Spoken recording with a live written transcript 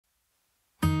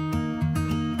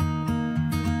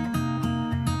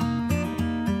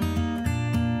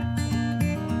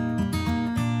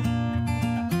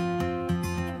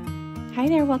Hi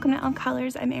there, welcome to Elm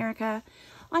Colors. I'm Erica.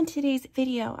 On today's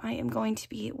video, I am going to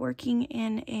be working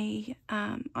in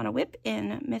on a whip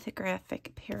in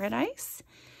Mythographic Paradise.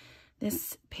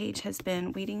 This page has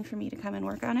been waiting for me to come and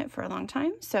work on it for a long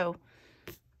time, so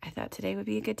I thought today would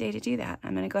be a good day to do that.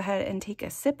 I'm going to go ahead and take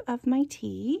a sip of my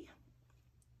tea.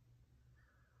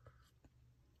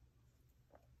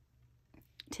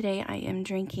 Today I am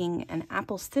drinking an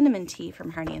apple cinnamon tea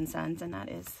from Hardy & Sons, and that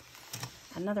is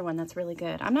another one that's really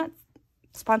good. I'm not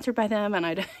sponsored by them, and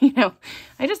I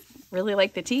just really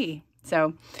like the tea,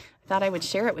 so I thought I would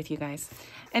share it with you guys.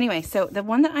 Anyway, so the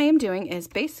one that I am doing is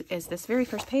this very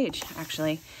first page,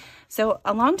 actually. So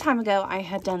a long time ago, I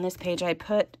had done this page.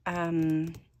 I'd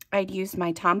used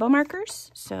my Tombow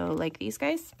markers, so like these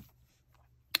guys.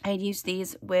 I'd used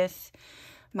these with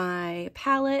my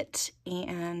palette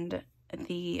and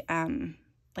the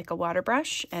like a water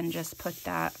brush, and just put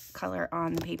that color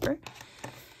on the paper,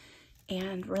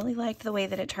 and really liked the way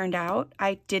that it turned out.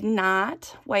 I did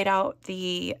not white out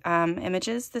the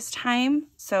images this time,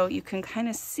 so you can kind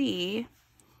of see.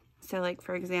 So like,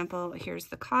 for example, here's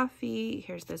the coffee,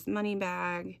 here's this money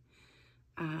bag.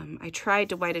 I tried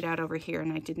to white it out over here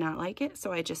and I did not like it,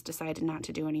 so I just decided not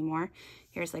to do anymore.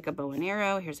 Here's like a bow and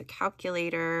arrow, here's a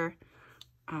calculator.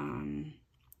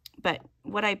 But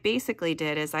what I basically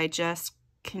did is I just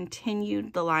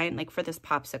continued the line, like for this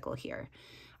popsicle here.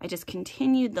 I just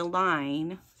continued the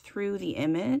line through the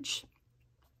image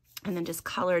and then just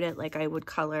colored it like I would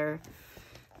color,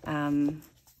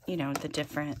 you know, the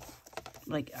different,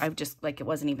 like it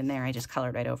wasn't even there. I just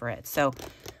colored right over it. So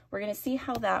we're going to see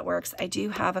how that works. I do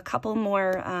have a couple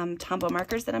more Tombow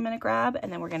markers that I'm going to grab,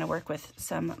 and then we're going to work with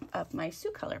some of my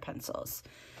Soucolor pencils.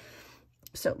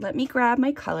 So let me grab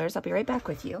my colors. I'll be right back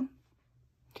with you.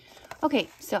 Okay,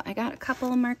 so I got a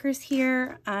couple of markers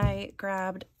here. I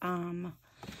grabbed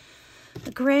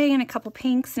a gray and a couple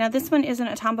pinks. Now this one isn't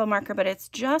a Tombow marker, but it's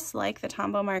just like the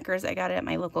Tombow markers. I got it at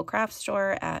my local craft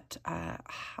store at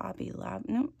Hobby Lobby.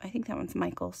 No, I think that one's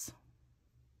Michael's.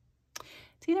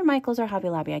 It's either Michael's or Hobby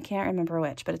Lobby. I can't remember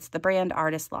which, but it's the brand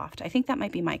Artist Loft. I think that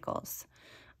might be Michael's.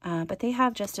 But they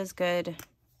have just as good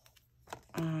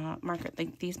marker.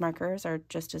 Like these markers are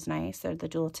just as nice. They're the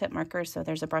dual tip markers, so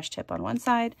there's a brush tip on one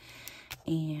side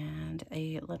and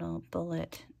a little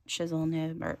bullet chisel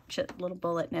nib, or little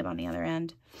bullet nib on the other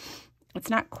end. It's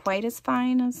not quite as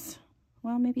fine as,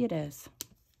 well, maybe it is.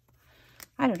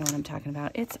 I don't know what I'm talking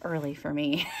about. It's early for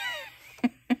me.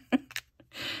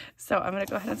 So I'm going to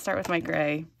go ahead and start with my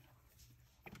gray.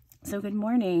 So good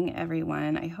morning,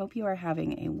 everyone. I hope you are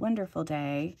having a wonderful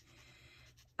day.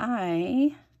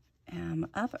 I am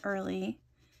up early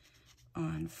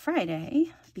on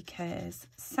Friday because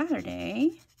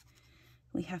Saturday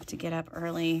we have to get up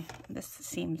early. This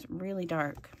seems really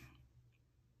dark.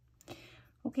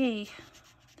 Okay,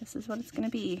 this is what it's going to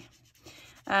be.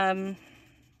 Yeah,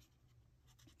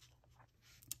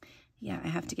 I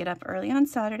have to get up early on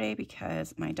Saturday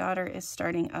because my daughter is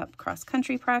starting up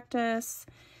cross-country practice,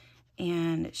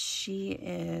 and she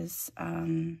is,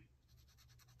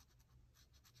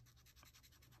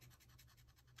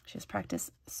 she has practice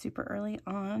super early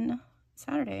on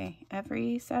Saturday,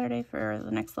 every Saturday for the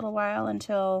next little while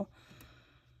until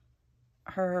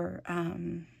her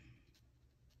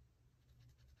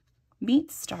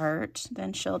meets start.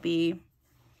 Then she'll be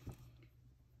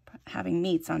having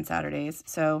meets on Saturdays.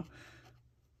 So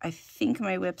I think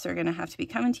my whips are going to have to be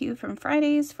coming to you from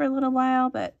Fridays for a little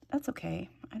while, but that's okay.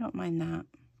 I don't mind that.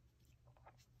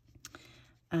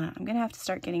 I'm going to have to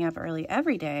start getting up early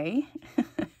every day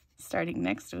starting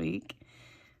next week.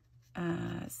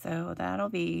 So that'll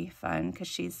be fun because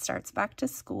she starts back to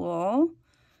school.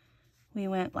 We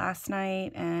went last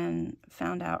night and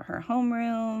found out her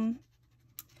homeroom,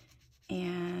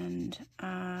 and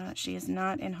she is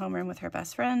not in homeroom with her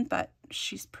best friend, but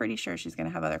she's pretty sure she's going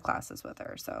to have other classes with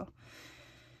her. So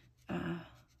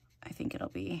I think it'll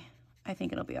be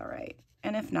all right.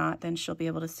 And if not, then she'll be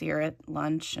able to see her at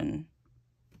lunch, and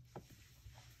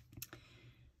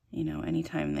you know,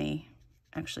 anytime they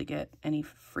actually get any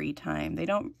free time. They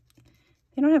don't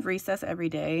have recess every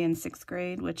day in 6th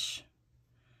grade, which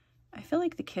I feel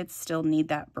like the kids still need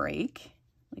that break.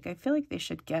 Like, I feel like they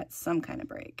should get some kind of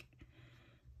break.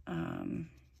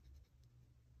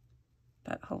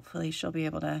 But hopefully she'll be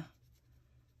able to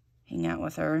hang out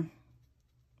with her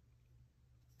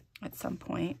at some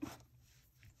point.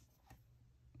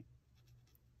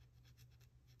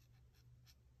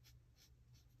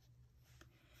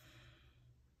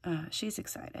 She's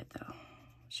excited, though.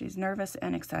 She's nervous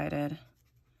and excited,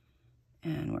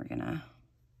 and we're gonna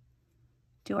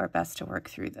do our best to work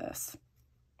through this.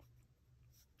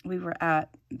 we were at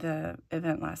the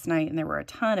event last night and there were a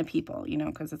ton of people, you know,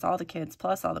 because it's all the kids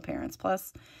plus all the parents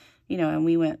plus, you know, and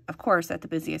we went, of course, at the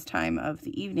busiest time of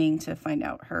the evening to find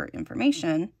out her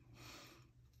information.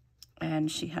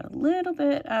 And she had a little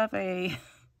bit of an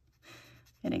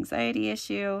anxiety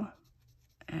issue.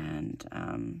 And,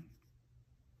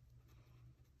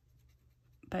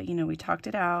 but, you know, we talked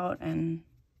it out, and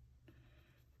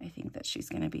I think that she's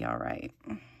going to be all right.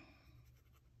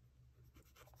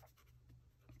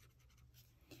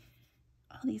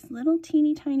 All these little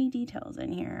teeny tiny details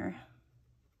in here.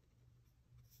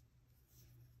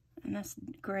 And this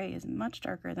gray is much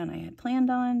darker than I had planned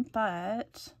on,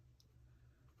 but,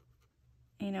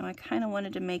 you know, I kind of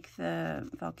wanted to make the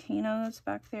volcanoes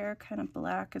back there kind of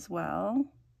black as well.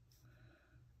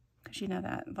 Because, you know,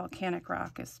 that volcanic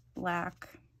rock is black.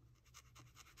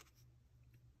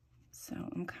 So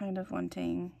I'm kind of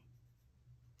wanting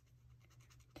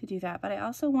to do that. But I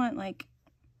also want, like,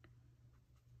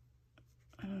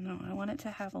 I don't know, I want it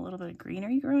to have a little bit of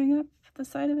greenery growing up at the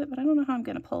side of it, but I don't know how I'm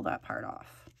going to pull that part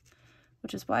off.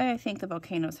 Which is why I think the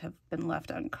volcanoes have been left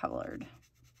uncolored.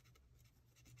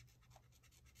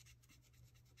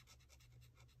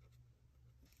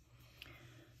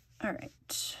 All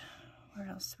right, where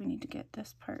else do we need to get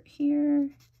this part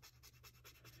here?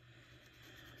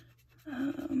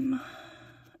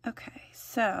 Okay,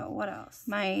 so what else?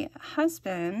 My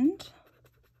husband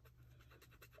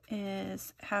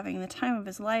is having the time of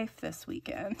his life this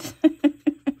weekend.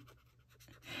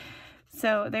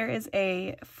 So there is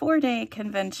a 4-day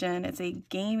convention. It's a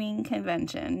gaming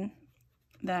convention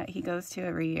that he goes to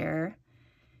every year.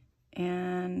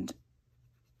 And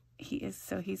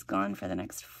he's gone for the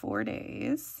next 4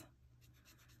 days.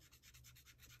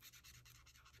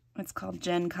 It's called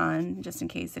Gen Con, just in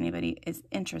case anybody is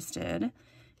interested.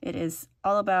 It is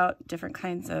all about different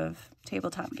kinds of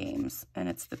tabletop games, and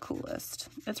it's the coolest.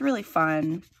 It's really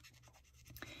fun.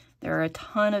 There are a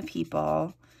ton of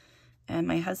people, and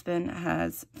my husband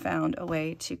has found a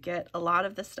way to get a lot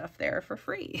of the stuff there for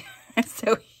free.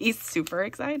 So he's super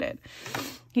excited.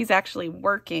 He's actually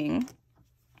working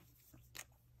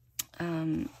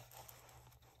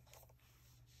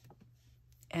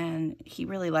and he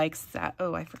really likes that.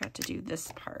 Oh, I forgot to do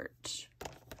this part.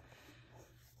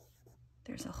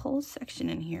 There's a whole section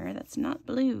in here that's not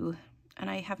blue, and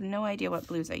I have no idea what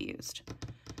blues I used.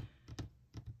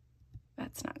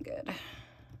 That's not good.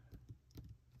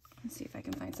 Let's see if I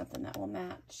can find something that will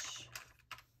match.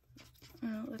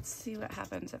 Let's see what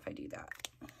happens if I do that.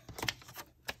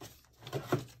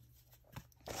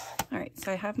 All right,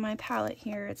 so I have my palette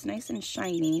here. It's nice and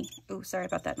shiny. Oh, sorry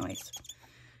about that noise.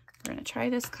 We're gonna try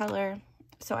this color.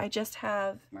 So I just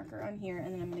have marker on here,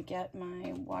 and then I'm gonna get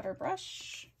my water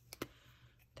brush.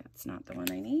 That's not the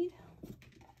one I need.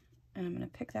 And I'm gonna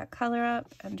pick that color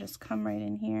up and just come right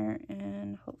in here,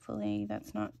 and hopefully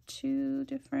that's not too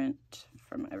different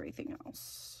from everything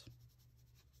else.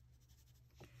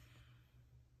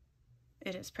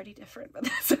 It is pretty different, but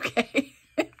that's okay.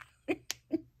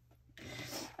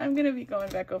 I'm gonna be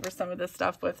going back over some of this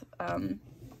stuff with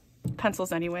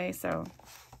pencils anyway, so.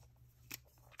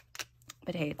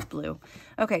 But hey, it's blue.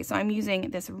 Okay, so I'm using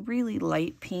this really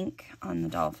light pink on the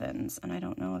Dolphins, and I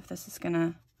don't know if this is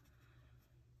gonna,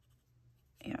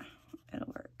 yeah,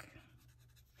 it'll work.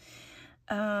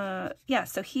 Yeah,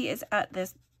 so he is at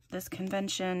this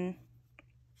convention.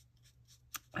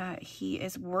 He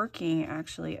is working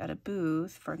actually at a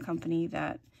booth for a company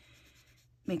that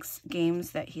makes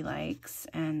games that he likes,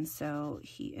 and so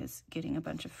he is getting a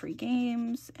bunch of free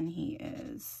games, and he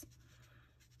is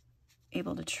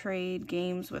able to trade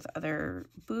games with other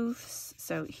booths,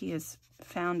 so he has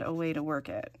found a way to work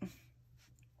it.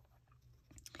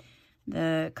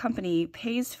 The company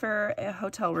pays for a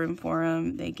hotel room for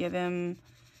him. They give him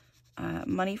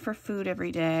money for food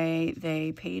every day.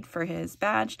 They paid for his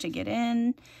badge to get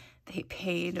in. They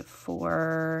paid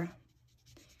for,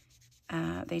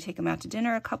 they take him out to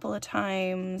dinner a couple of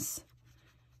times.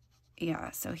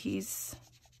 Yeah, so he's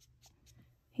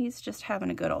just having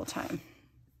a good old time.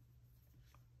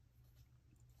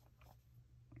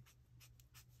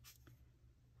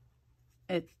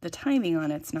 The timing on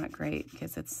it's not great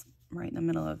because it's right in the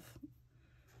middle of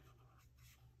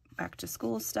back to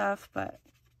school stuff, but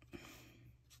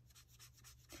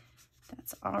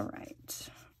that's all right.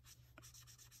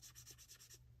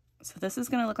 So this is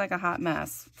going to look like a hot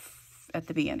mess at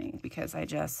the beginning because I'm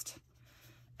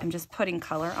just putting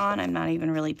color on. I'm not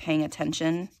even really paying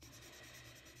attention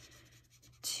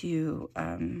to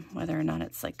whether or not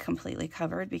it's like completely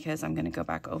covered because I'm going to go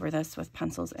back over this with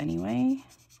pencils anyway.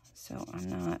 So I'm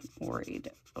not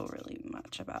worried overly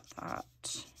much about that.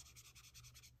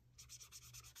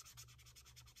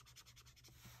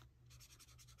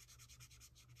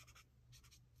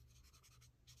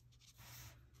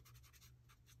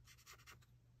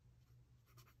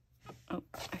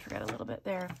 a little bit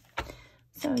there.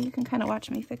 So you can kind of watch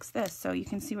me fix this. So you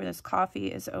can see where this coffee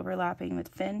is overlapping the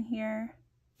fin here.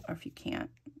 Or if you can't,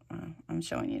 I'm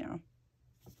showing you now.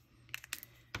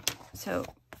 So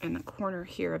in the corner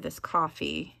here of this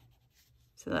coffee,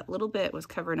 so that little bit was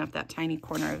covering up that tiny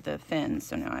corner of the fin.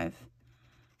 So now I've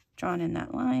drawn in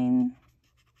that line.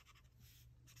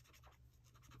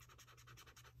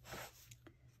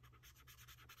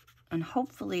 And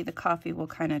hopefully the coffee will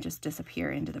kind of just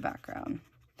disappear into the background.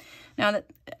 Now, that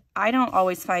I don't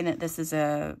always find that this is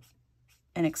an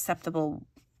acceptable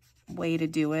way to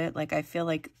do it. Like, I feel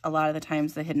like a lot of the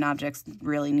times the hidden objects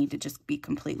really need to just be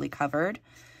completely covered.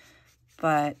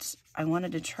 But I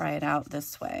wanted to try it out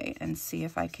this way and see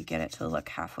if I could get it to look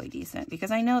halfway decent.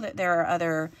 Because I know that there are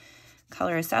other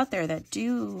colorists out there that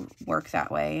do work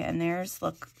that way, and theirs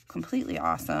look completely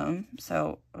awesome.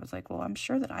 So I was like, well, I'm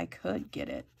sure that I could get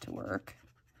it to work.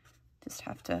 Just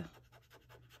have to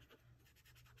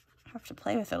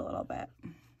play with it a little bit.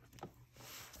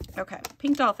 Okay,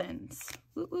 pink dolphins.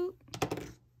 Woo woo.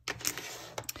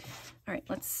 All right,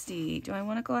 let's see. Do I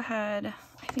want to go ahead?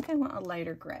 I think I want a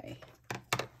lighter gray.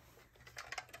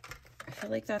 I feel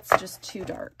like that's just too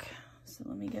dark. So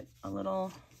let me get a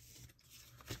little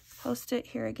Post-it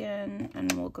here again,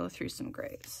 and we'll go through some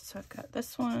grays. So I've got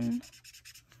this one,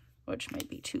 which might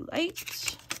be too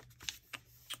light.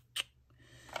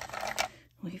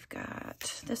 We've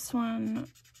got this one,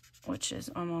 which is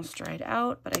almost dried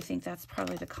out, but I think that's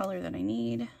probably the color that I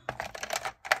need.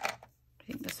 I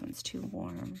think this one's too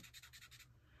warm.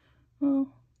 Well,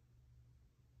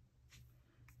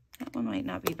 that one might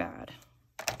not be bad.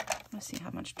 Let's see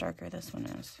how much darker this one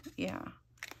is. Yeah,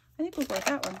 I think we'll go with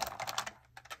that one.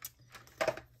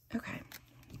 Okay,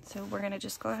 so we're going to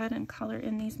just go ahead and color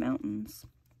in these mountains.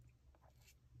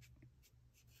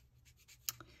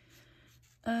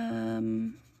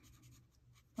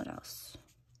 What else?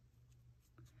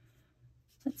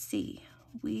 Let's see.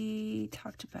 We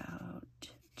talked about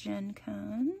Gen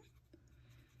Con.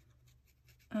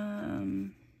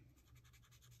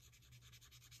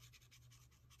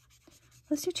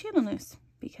 Let's do channel news,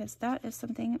 because that is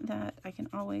something that I can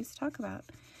always talk about.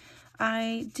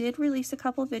 I did release a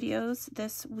couple videos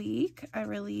this week. I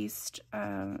released,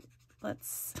 now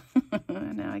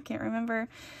I can't remember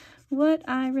what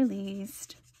I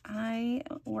released. I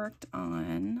worked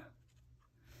on,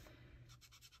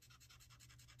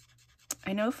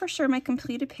 I know for sure my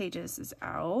completed pages is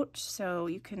out, so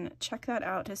you can check that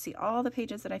out to see all the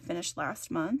pages that I finished last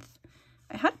month.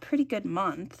 I had a pretty good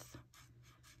month.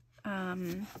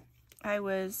 I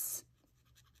was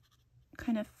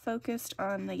kind of focused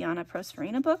on the Yana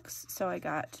Prosperina books, so I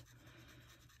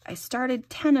started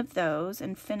 10 of those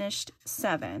and finished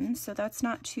 7, so that's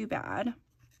not too bad.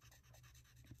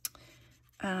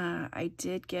 I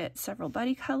did get several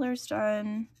buddy colors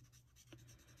done,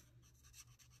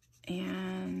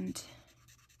 and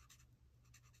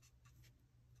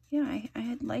yeah, I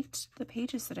had liked the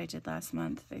pages that I did last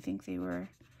month. I think they were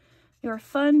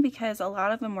fun because a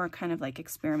lot of them were kind of like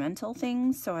experimental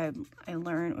things. So I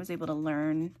was able to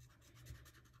learn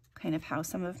kind of how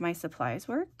some of my supplies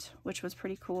worked, which was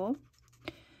pretty cool.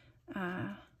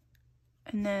 And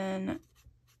then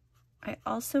I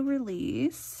also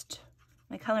released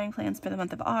my coloring plans for the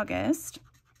month of August.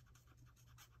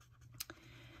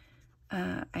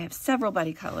 I have several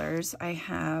buddy colors. I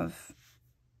have,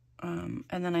 and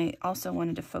then I also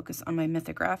wanted to focus on my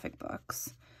mythographic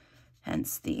books,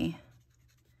 hence the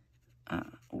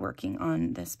working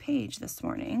on this page this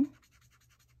morning.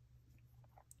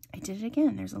 I did it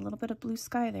again. There's a little bit of blue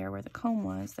sky there where the comb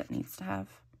was that needs to have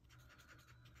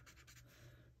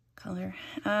color.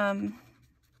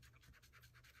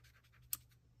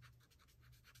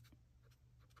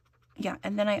 Yeah,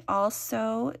 and then I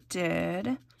also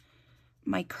did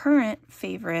my current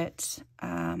favorite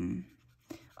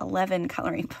 11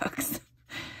 coloring books.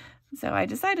 So I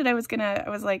decided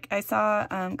I saw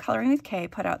Coloring with Kay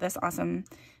put out this awesome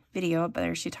video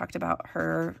where she talked about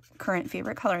her current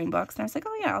favorite coloring books. And I was like,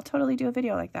 oh yeah, I'll totally do a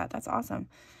video like that. That's awesome.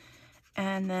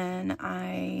 And then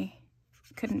I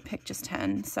couldn't pick just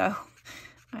 10. So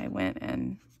I went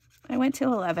to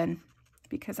 11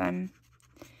 because I'm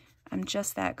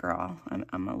just that girl.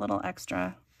 I'm a little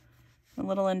extra, a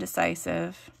little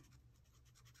indecisive.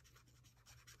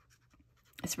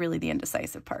 It's really the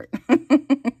indecisive part.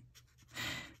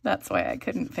 That's why I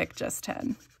couldn't pick just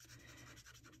 10.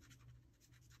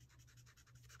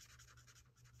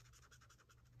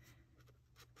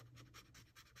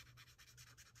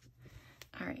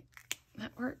 All right,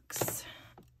 that works.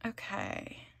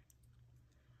 Okay.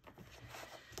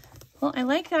 Well, I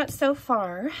like that so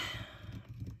far.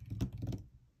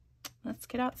 Let's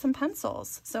get out some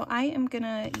pencils. So I am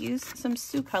gonna use some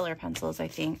Soucolor pencils, I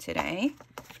think, today.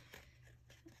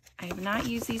 I have not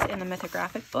used these in the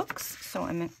Mythographic books, so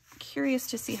I'm curious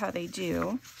to see how they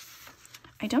do.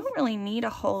 I don't really need a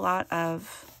whole lot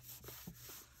of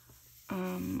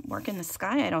work in the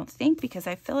sky, I don't think, because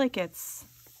I feel like it's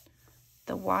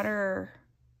the water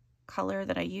color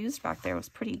that I used back there was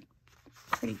pretty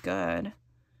good.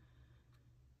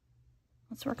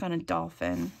 Let's work on a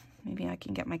dolphin. Maybe I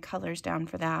can get my colors down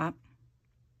for that.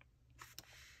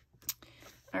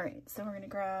 All right, so we're gonna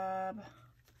grab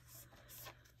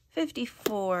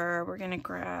 54. We're gonna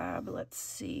grab, let's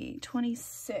see,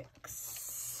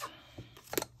 26,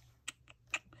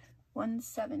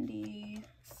 170,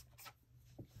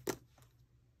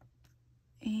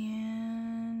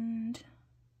 and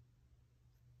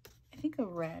I think a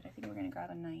red. I think we're gonna grab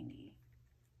a 90.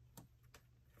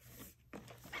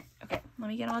 Okay, let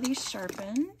me get all these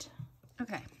sharpened.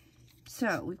 Okay,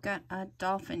 so we've got a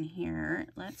dolphin here.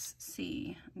 Let's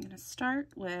see. I'm gonna start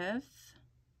with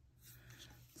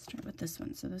this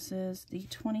one. So this is the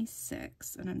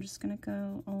 26, and I'm just gonna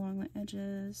go along the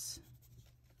edges.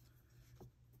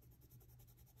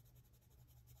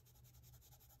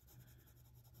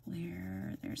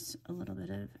 Where there's a little bit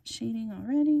of shading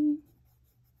already.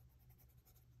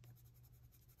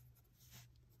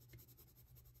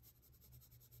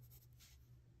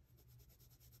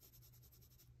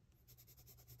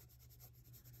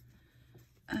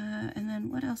 And then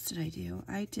what else did I do?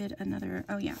 I did another,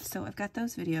 oh yeah, so I've got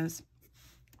those videos.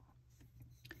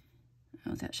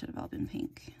 Oh, that should have all been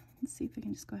pink. Let's see if I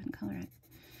can just go ahead and color it.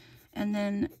 And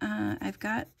then I've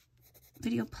got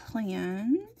video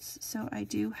plans. So I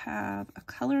do have a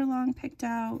color along picked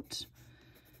out.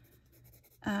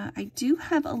 I do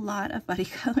have a lot of buddy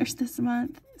colors this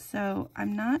month, so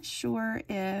I'm not sure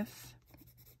if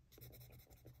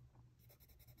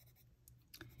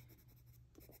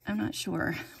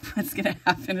what's gonna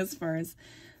happen as far as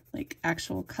like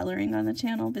actual coloring on the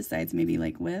channel, besides maybe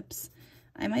like whips.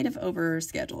 I might have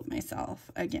overscheduled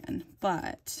myself again,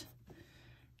 but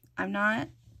I'm not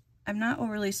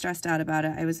overly stressed out about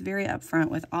it. I was very upfront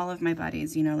with all of my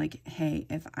buddies, you know, like, hey,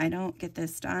 if I don't get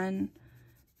this done,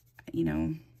 you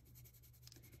know,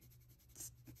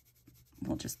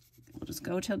 we'll just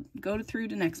go through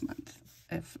to next month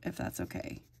if that's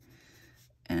okay.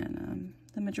 And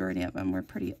the majority of them were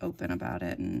pretty open about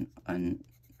it and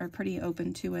are pretty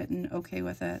open to it and okay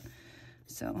with it.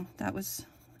 So that was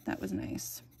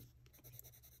nice.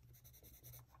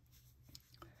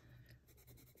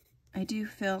 I do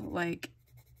feel like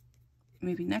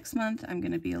maybe next month I'm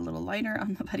going to be a little lighter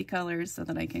on the buddy colors so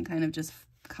that I can kind of just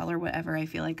color whatever I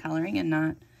feel like coloring and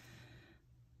not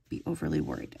be overly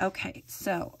worried. Okay,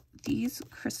 so these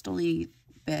crystal-y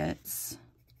bits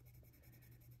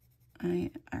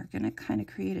are going to kind of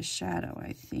create a shadow,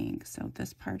 I think. So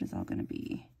this part is all going to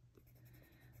be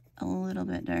a little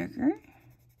bit darker.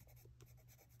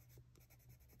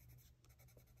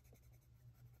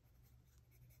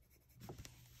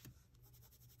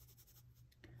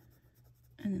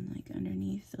 And then like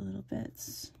underneath the little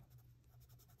bits,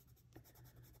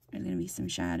 there's going to be some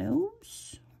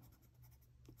shadows.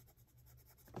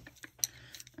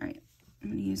 All right, I'm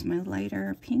going to use my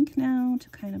lighter pink now to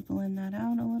kind of blend that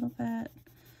out a little bit.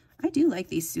 I do like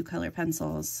these Soucolor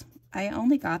pencils. I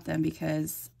only got them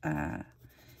because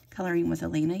Coloring with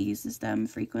Elena uses them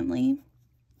frequently.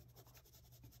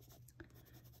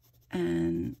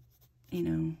 And, you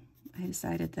know, I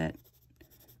decided that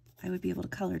I would be able to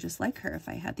color just like her if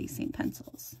I had these same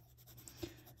pencils.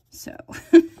 So,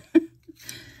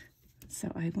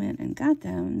 so I went and got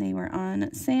them. They were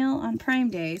on sale on Prime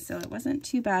Day, so it wasn't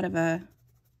too bad of a,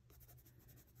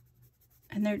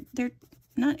 and they're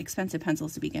not expensive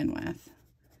pencils to begin with.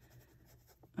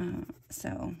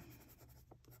 So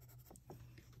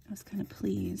I was kind of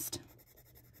pleased.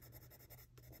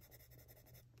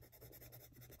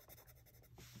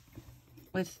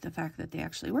 With the fact that they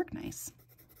actually work nice.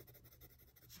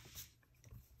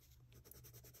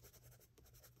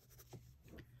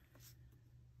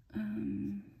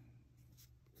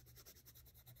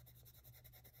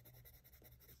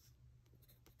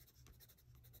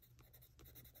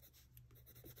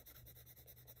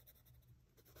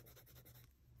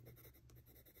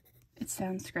 It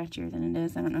sounds scratchier than it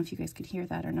is. I don't know if you guys could hear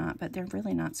that or not, but they're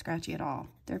really not scratchy at all.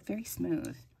 They're very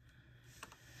smooth.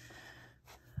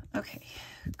 Okay,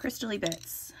 crystally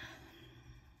bits.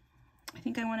 I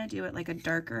think I want to do it like a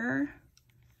darker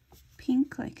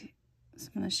pink, like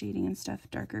some of the shading and stuff,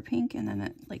 darker pink, and then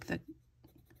it, like the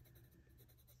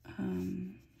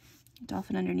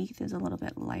dolphin underneath is a little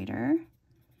bit lighter.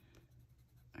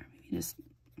 Or maybe just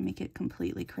make it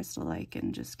completely crystal-like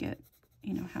and just get,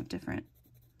 you know, have different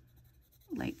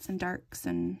lights and darks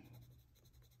and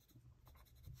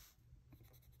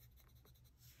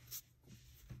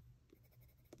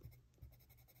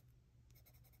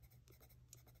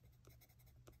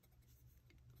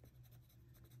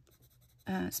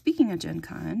speaking of Gen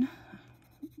Con,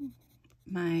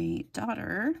 my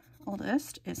daughter,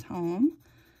 oldest, is home.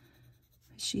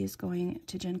 She is going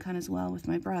to Gen Con as well with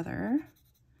my brother,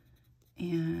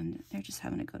 and they're just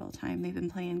having a good old time. They've been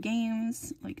playing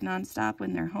games like nonstop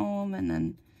when they're home, and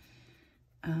then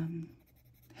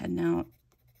heading out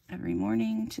every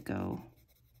morning to go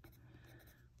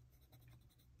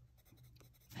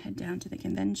head down to the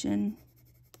convention.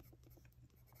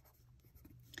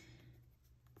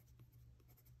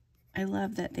 I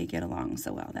love that they get along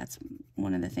so well. That's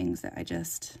one of the things that I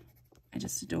just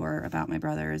adore about my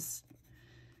brothers.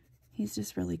 He's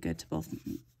just really good to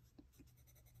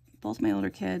both my older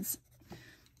kids.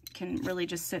 Can really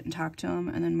just sit and talk to him,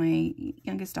 and then my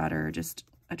youngest daughter just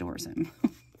adores him.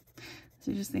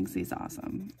 She just thinks he's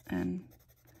awesome, and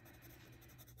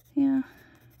yeah,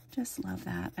 just love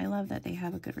that. I love that they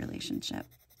have a good relationship.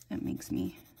 It makes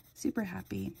me super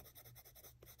happy.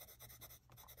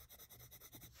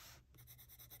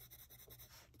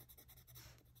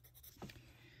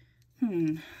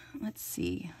 Let's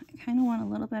see. I kind of want a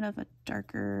little bit of a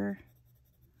darker,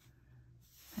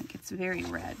 that gets very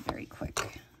red very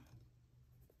quick.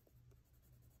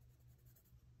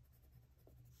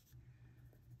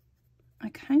 I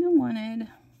kind of wanted,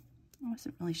 I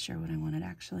wasn't really sure what I wanted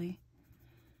actually.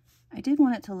 I did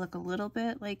want it to look a little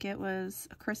bit like it was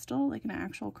a crystal, like an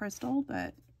actual crystal,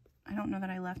 but I don't know that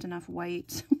I left enough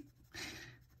white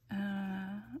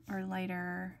or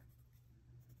lighter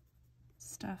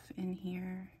stuff in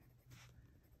here.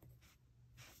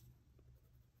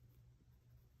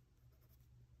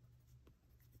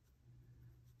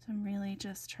 So I'm really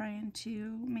just trying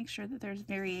to make sure that there's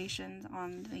variations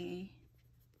on the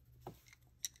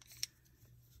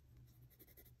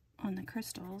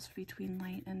crystals between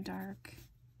light and dark.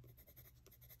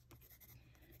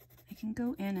 I can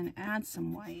go in and add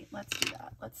some white. Let's do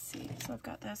that. Let's see. So I've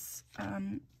got this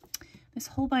this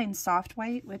Holbein soft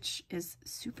white, which is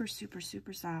super, super,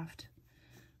 super soft,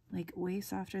 like way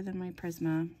softer than my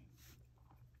Prisma.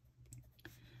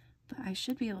 But I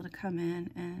should be able to come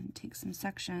in and take some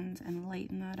sections and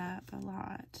lighten that up a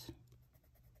lot.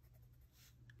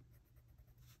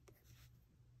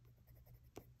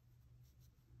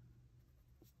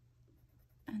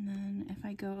 And then if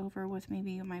I go over with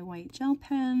maybe my white gel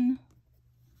pen,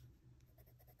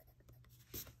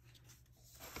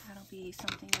 that'll be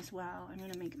something as well. I'm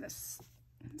going to make this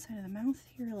inside of the mouth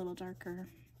here a little darker.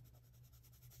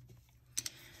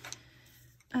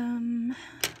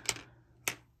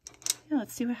 Yeah,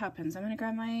 let's see what happens. I'm going to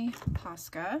grab my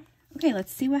Posca. Okay,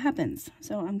 let's see what happens.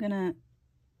 So I'm going to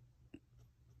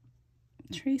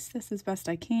trace this as best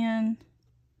I can,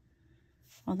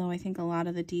 although I think a lot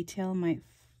of the detail might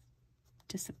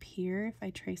disappear if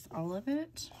I trace all of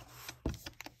it.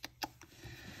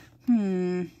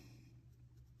 I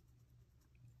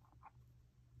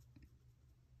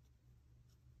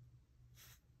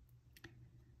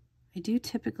do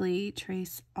typically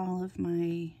trace all of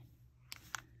my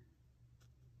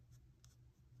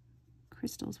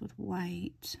crystals with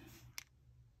white.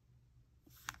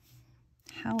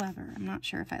 However, I'm not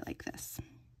sure if I like this.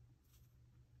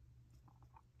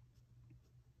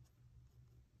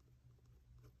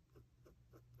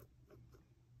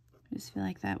 I just feel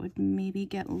like that would maybe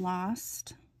get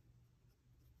lost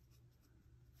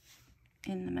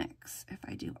in the mix if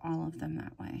I do all of them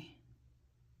that way.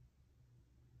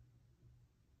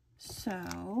 So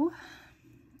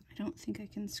I don't think I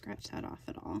can scratch that off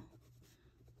at all.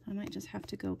 I might just have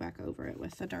to go back over it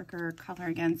with a darker color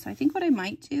again. So I think what I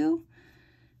might do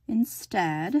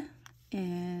instead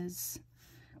is,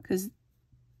 because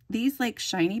these like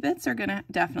shiny bits are gonna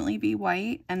definitely be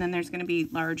white, and then there's gonna be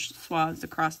large swaths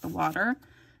across the water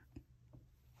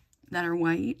that are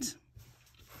white.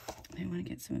 I want to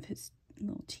get some of his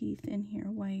little teeth in here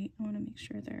white. I want to make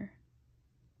sure they're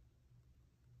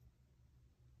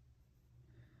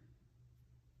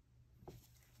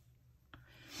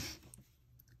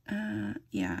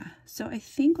yeah, so I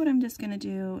think what I'm just gonna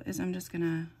do is I'm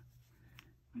gonna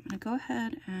go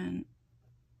ahead and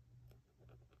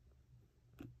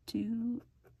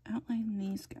outline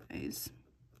these guys.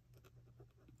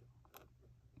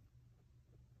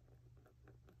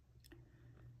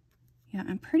 Yeah,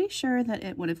 I'm pretty sure that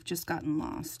it would have just gotten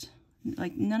lost.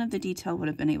 Like none of the detail would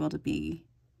have been able to be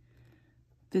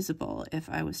visible if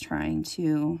I was trying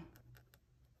to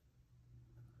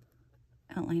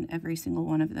outline every single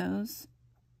one of those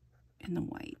in the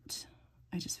white.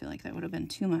 I just feel like that would have been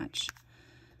too much.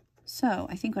 So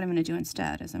I think what I'm going to do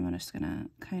instead is I'm just going to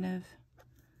kind of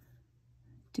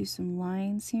do some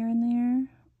lines here and there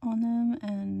on them,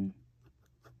 and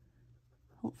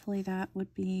hopefully that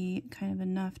would be kind of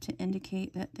enough to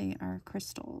indicate that they are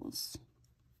crystals.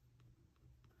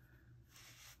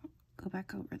 Go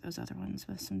back over those other ones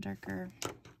with some darker.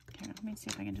 Here, let me see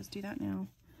if I can just do that now.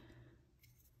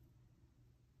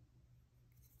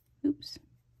 Oops.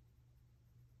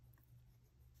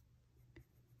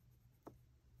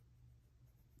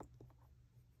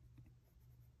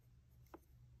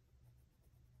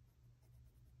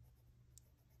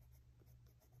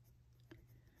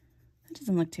 That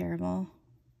doesn't look terrible.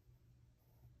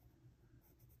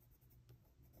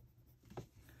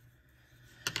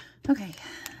 Okay,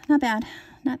 not bad,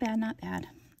 not bad, not bad.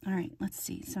 All right, let's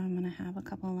see. So I'm gonna have a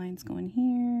couple of lines going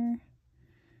here,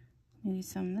 maybe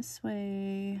some this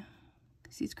way,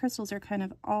 because these crystals are kind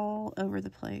of all over the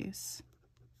place.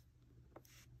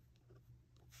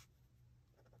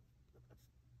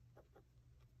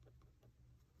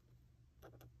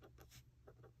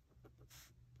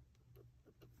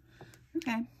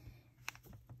 Okay.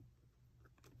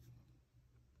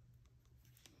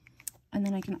 And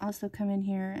then I can also come in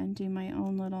here and do my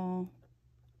own little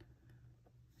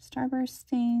starburst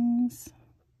things.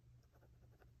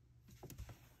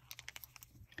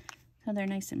 So they're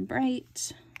nice and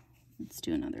bright. Let's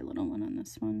do another little one on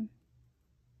this one.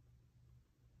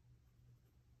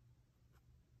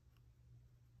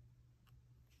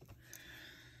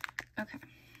 Okay.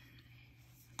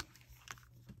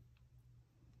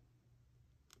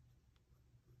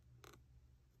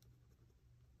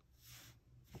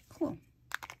 Cool.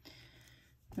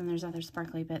 Then there's other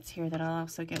sparkly bits here that I'll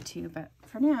also get to, but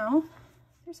for now,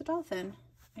 there's a dolphin.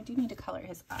 I do need to color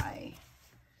his eye.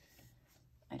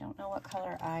 I don't know what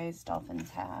color eyes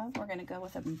dolphins have. We're gonna go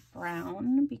with a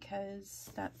brown because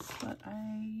that's what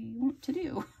I want to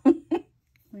do. I'm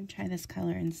gonna try this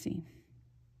color and see.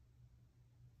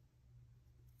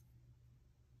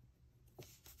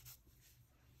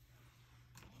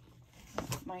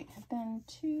 It might have been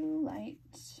too light.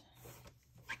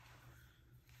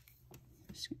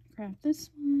 Just gonna grab this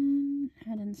one,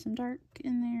 add in some dark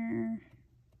in there.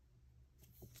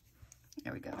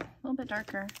 There we go, a little bit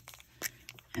darker.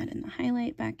 Add in the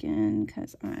highlight back in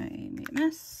because I made a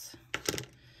mess.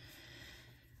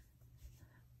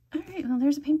 All right, well,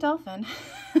 there's a pink dolphin.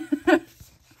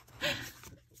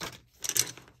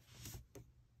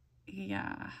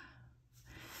 Yeah.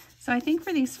 So I think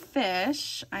for these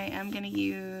fish, I am going to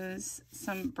use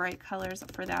some bright colors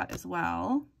for that as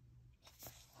well.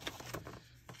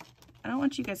 I don't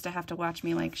want you guys to have to watch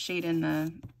me like shade in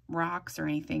the rocks or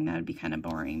anything. That would be kind of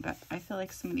boring, but I feel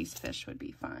like some of these fish would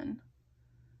be fun.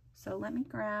 So let me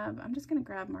grab, I'm just going to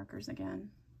grab markers again.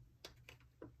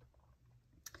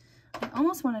 I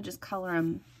almost want to just color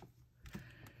them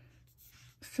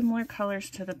similar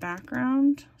colors to the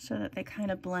background so that they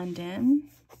kind of blend in.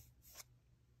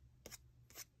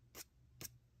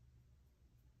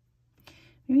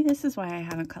 Maybe this is why I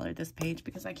haven't colored this page,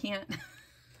 because I can't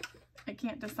I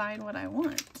can't decide what I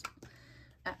want.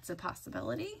 That's a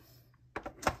possibility.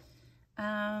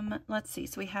 Let's see.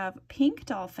 So we have pink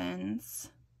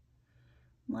dolphins.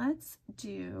 Let's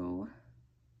do,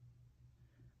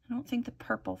 I don't think the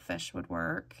purple fish would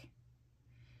work.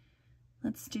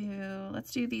 Let's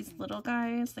do these little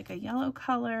guys, like a yellow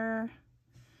color.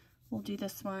 We'll do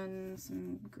this one,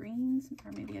 some greens,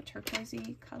 or maybe a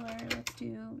turquoisey color. Let's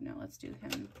do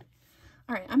him.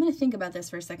 All right, I'm gonna think about this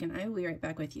for a second. I will be right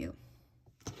back with you.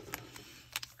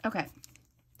 Okay,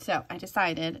 so I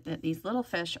decided that these little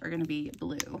fish are gonna be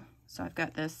blue. So I've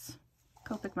got this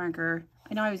Copic marker.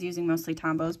 I know I was using mostly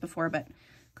Tombows before, but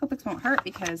Copics won't hurt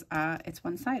because it's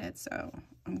one-sided. So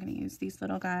I'm gonna use these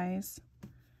little guys.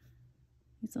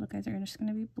 These little guys are just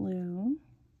gonna be blue.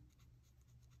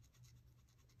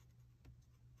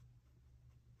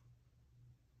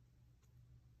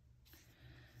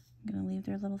 I'm gonna leave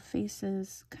their little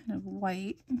faces kind of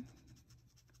white.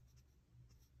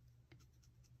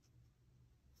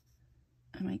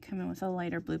 I might come in with a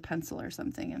lighter blue pencil or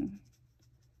something and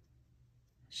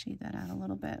shade that out a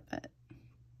little bit, but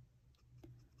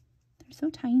they're so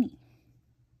tiny.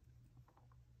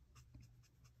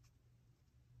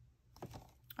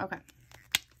 Okay.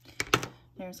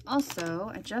 There's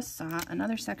also, I just saw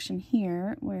another section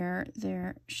here where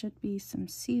there should be some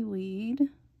seaweed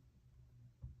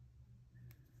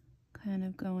kind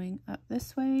of going up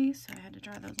this way. So I had to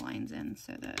draw those lines in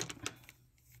so that it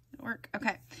would work.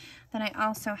 Okay. Then I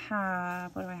also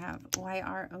have, what do I have?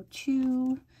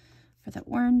 YR02. for the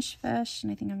orange fish,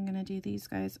 and I think I'm going to do these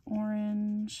guys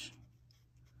orange.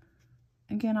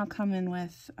 Again, I'll come in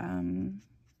with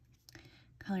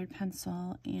colored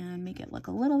pencil and make it look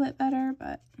a little bit better,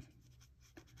 but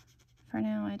for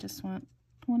now I just want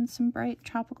some bright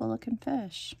tropical looking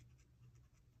fish.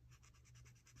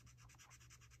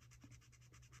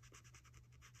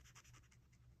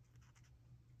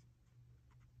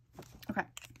 Okay,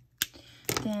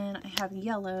 then I have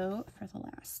yellow for the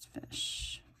last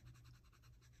fish.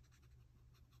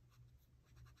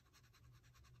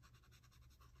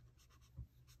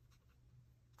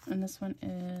 And this one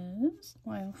is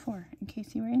Y04, in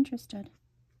case you were interested.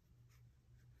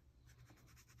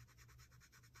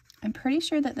 I'm pretty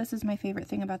sure that this is my favorite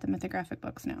thing about the Mythographic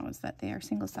books now, is that they are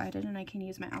single-sided and I can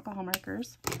use my alcohol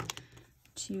markers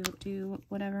to do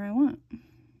whatever I want.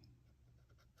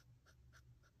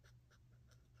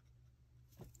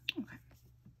 Okay.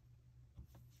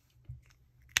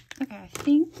 Okay, I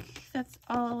think that's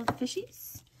all the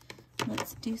fishies.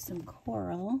 Let's do some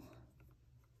coral.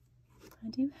 I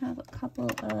do have a couple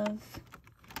of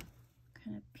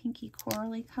kind of pinky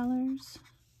corally colors.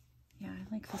 Yeah,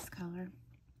 I like this color.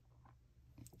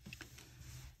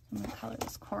 I'm going to color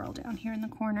this coral down here in the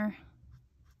corner.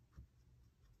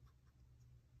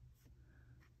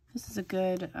 This is a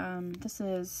good, this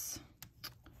is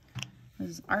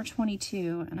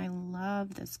R22, and I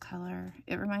love this color.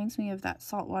 It reminds me of that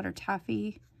saltwater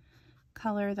taffy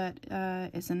color that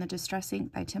is in the Distress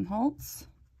Ink by Tim Holtz.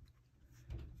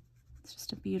 It's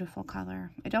just a beautiful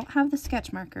color. I don't have the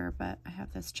sketch marker, but I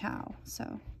have this Chow,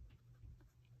 so.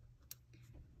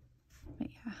 But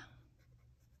yeah.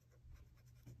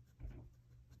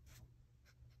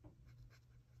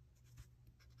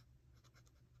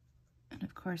 And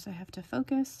of course I have to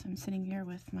focus. I'm sitting here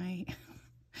with my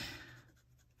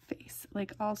face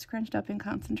like all scrunched up in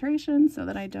concentration so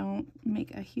that I don't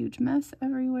make a huge mess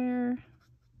everywhere.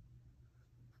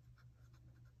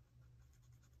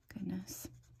 Goodness.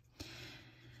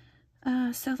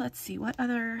 So let's see, what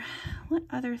other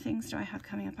things do I have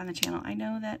coming up on the channel? I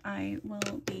know that I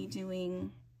will be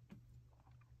doing,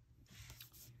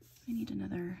 I need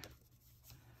another,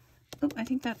 oh, I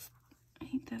think that's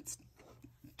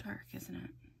dark, isn't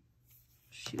it?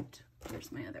 Shoot,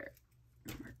 where's my other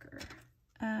marker?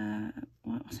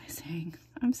 What was I saying?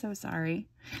 I'm so sorry.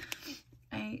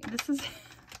 I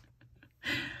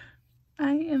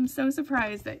am so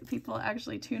surprised that people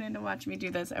actually tune in to watch me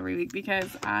do this every week,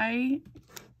 because I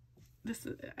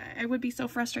would be so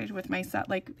frustrated with myself,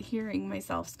 like hearing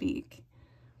myself speak.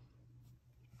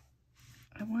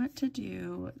 I want to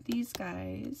do these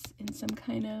guys in some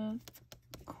kind of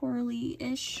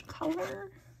corally-ish color.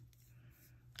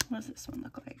 What does this one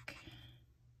look like?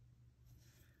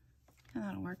 Oh,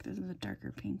 that'll work. This is a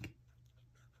darker pink.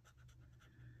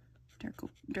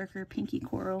 Darker pinky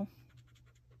coral.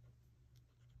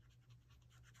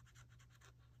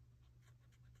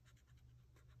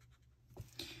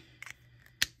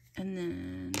 And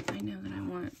then I know that I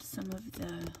want some of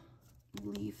the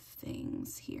leaf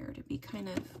things here to be kind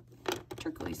of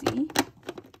turquoisey.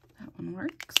 That one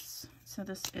works. So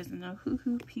this is an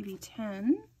Ohuhu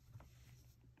PV10.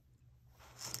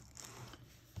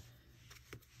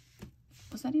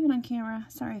 Was that even on camera?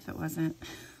 Sorry if it wasn't.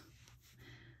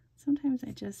 Sometimes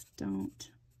I just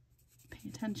don't pay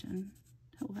attention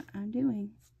to what I'm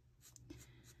doing.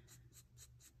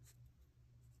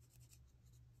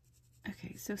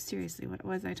 Okay, so seriously, what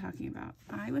was I talking about?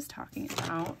 I was talking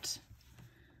about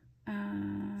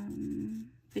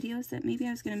videos that maybe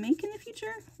I was going to make in the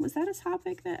future. Was that a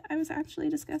topic that I was actually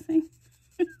discussing?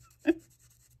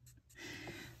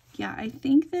 Yeah, I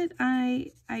think that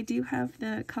I do have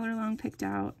the color long picked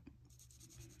out.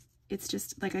 It's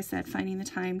just, like I said, finding the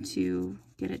time to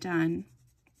get it done.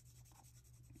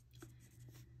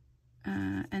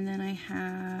 And then I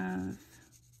have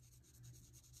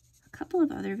a couple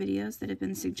of other videos that have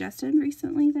been suggested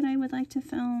recently that I would like to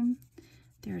film.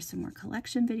 There are some more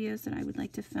collection videos that I would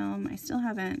like to film. I still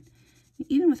haven't,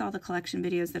 even with all the collection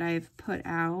videos that I've put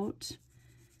out,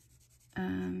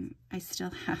 I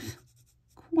still have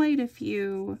quite a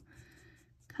few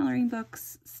coloring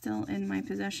books still in my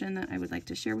possession that I would like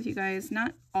to share with you guys.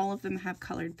 Not all of them have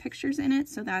colored pictures in it,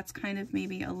 so that's kind of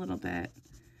maybe a little bit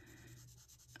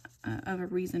of a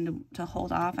reason to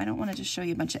hold off. I don't want to just show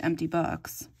you a bunch of empty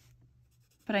books,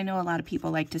 but I know a lot of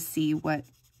people like to see what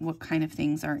kind of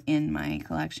things are in my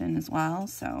collection as well,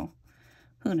 so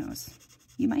who knows.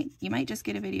 You might just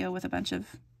get a video with a bunch of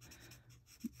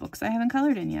books I haven't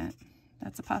colored in yet.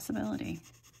 That's a possibility.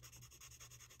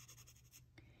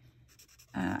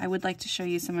 I would like to show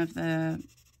you some of the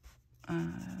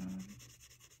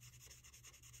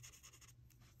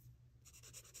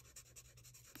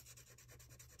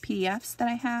PDFs that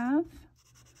I have.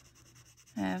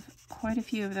 I have quite a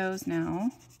few of those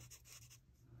now.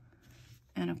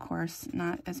 And of course,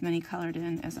 not as many colored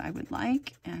in as I would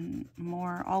like, and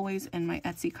more always in my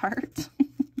Etsy cart.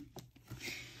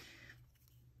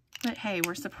 But hey,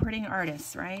 we're supporting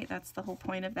artists, right? That's the whole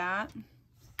point of that.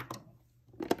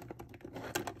 Let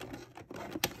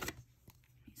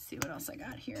me see what else I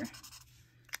got here.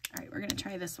 All right, we're gonna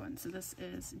try this one. So this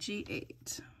is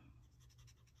G8.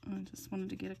 I just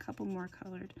wanted to get a couple more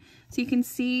colored. So you can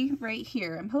see right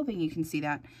here, I'm hoping you can see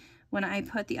that. When I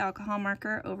put the alcohol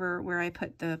marker over where I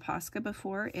put the Posca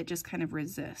before, it just kind of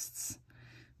resists.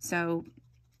 So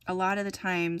a lot of the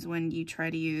times when you try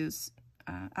to use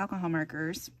alcohol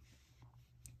markers,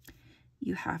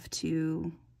 you have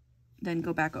to then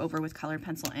go back over with colored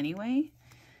pencil anyway.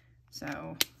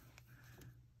 So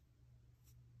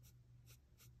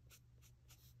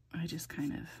I just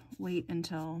kind of wait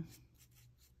until,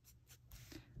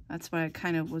 that's what I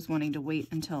kind of was wanting to wait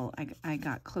until I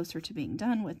got closer to being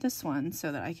done with this one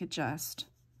so that I could just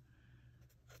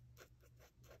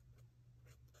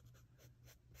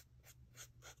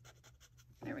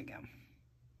there we go.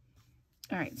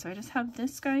 All right, so I just have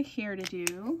this guy here to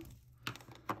do.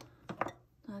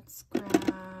 Let's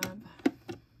grab,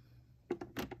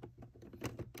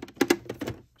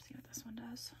 see what this one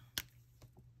does.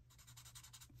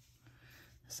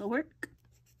 This will work.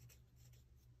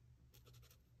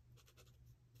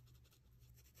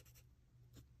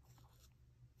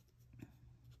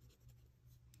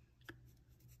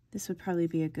 This would probably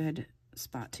be a good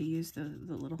spot to use the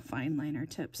little fine liner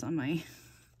tips on my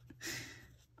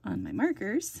on my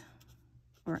markers,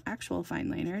 or actual fine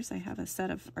liners. I have a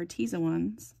set of Arteza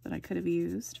ones that I could have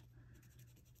used,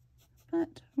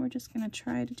 but we're just gonna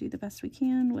try to do the best we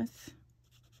can with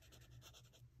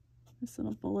this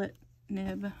little bullet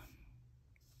nib.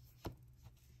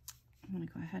 I'm gonna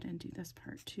go ahead and do this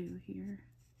part too here.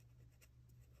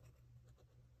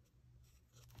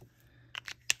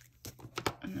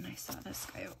 And then I saw this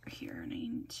guy over here and I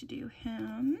need to do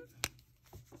him.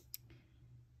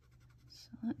 So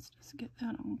let's just get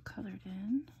that all colored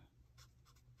in.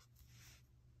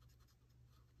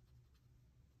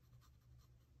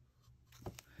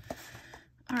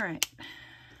 All right.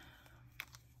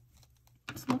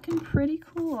 It's looking pretty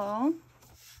cool.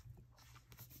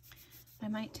 I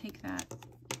might take that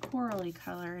corally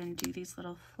color and do these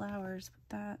little flowers with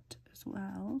that as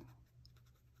well.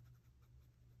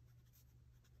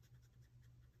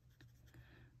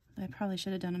 I probably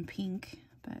should have done them pink,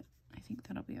 but I think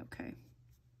that'll be okay.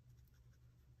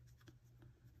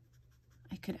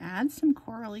 I could add some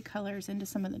corally colors into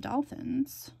some of the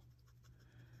dolphins,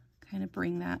 kind of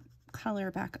bring that color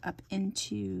back up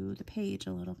into the page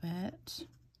a little bit.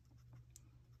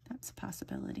 That's a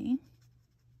possibility.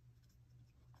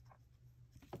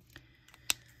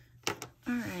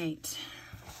 All right,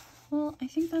 well, I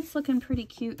think that's looking pretty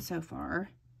cute so far.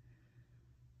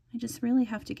 I just really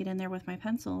have to get in there with my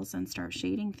pencils and start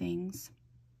shading things.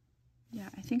 Yeah,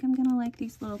 I think I'm gonna like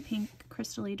these little pink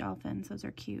crystally dolphins. Those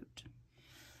are cute.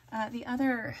 The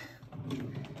other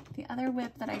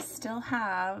whip that I still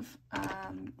have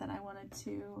that I wanted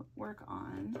to work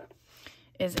on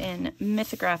is in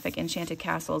Mythographic Enchanted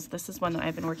Castles. This is one that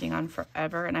I've been working on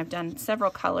forever, and I've done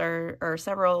several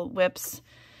several whips,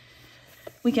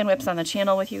 weekend whips on the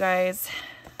channel with you guys.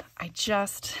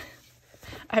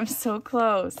 I'm so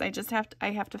close.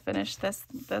 I have to finish this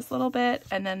little bit,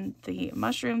 and then the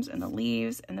mushrooms and the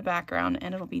leaves and the background,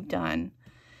 and it'll be done.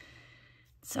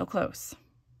 So close.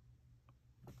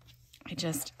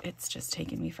 It's just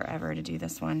taken me forever to do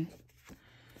this one.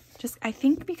 I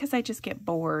think because I just get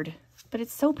bored, but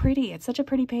it's so pretty. It's such a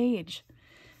pretty page,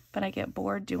 but I get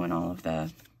bored doing all of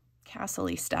the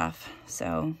castle-y stuff.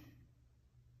 So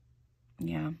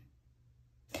yeah.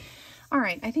 All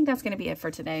right, I think that's going to be it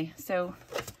for today. So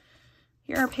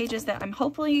here are pages that I'm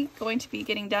hopefully going to be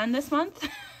getting done this month.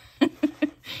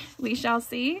 We shall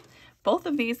see. Both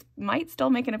of these might still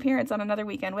make an appearance on another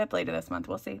weekend whip later this month.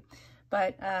 We'll see.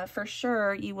 But for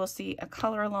sure, you will see a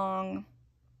color along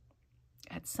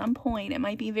at some point. It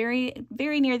might be very,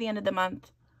 very near the end of the month,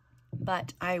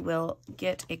 but I will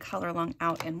get a color along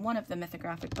out in one of the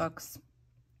Mythographic books.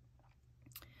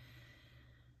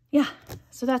 Yeah,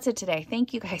 so that's it today.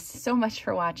 Thank you guys so much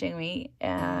for watching me,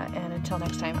 and until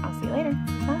next time, I'll see you later.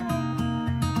 Bye.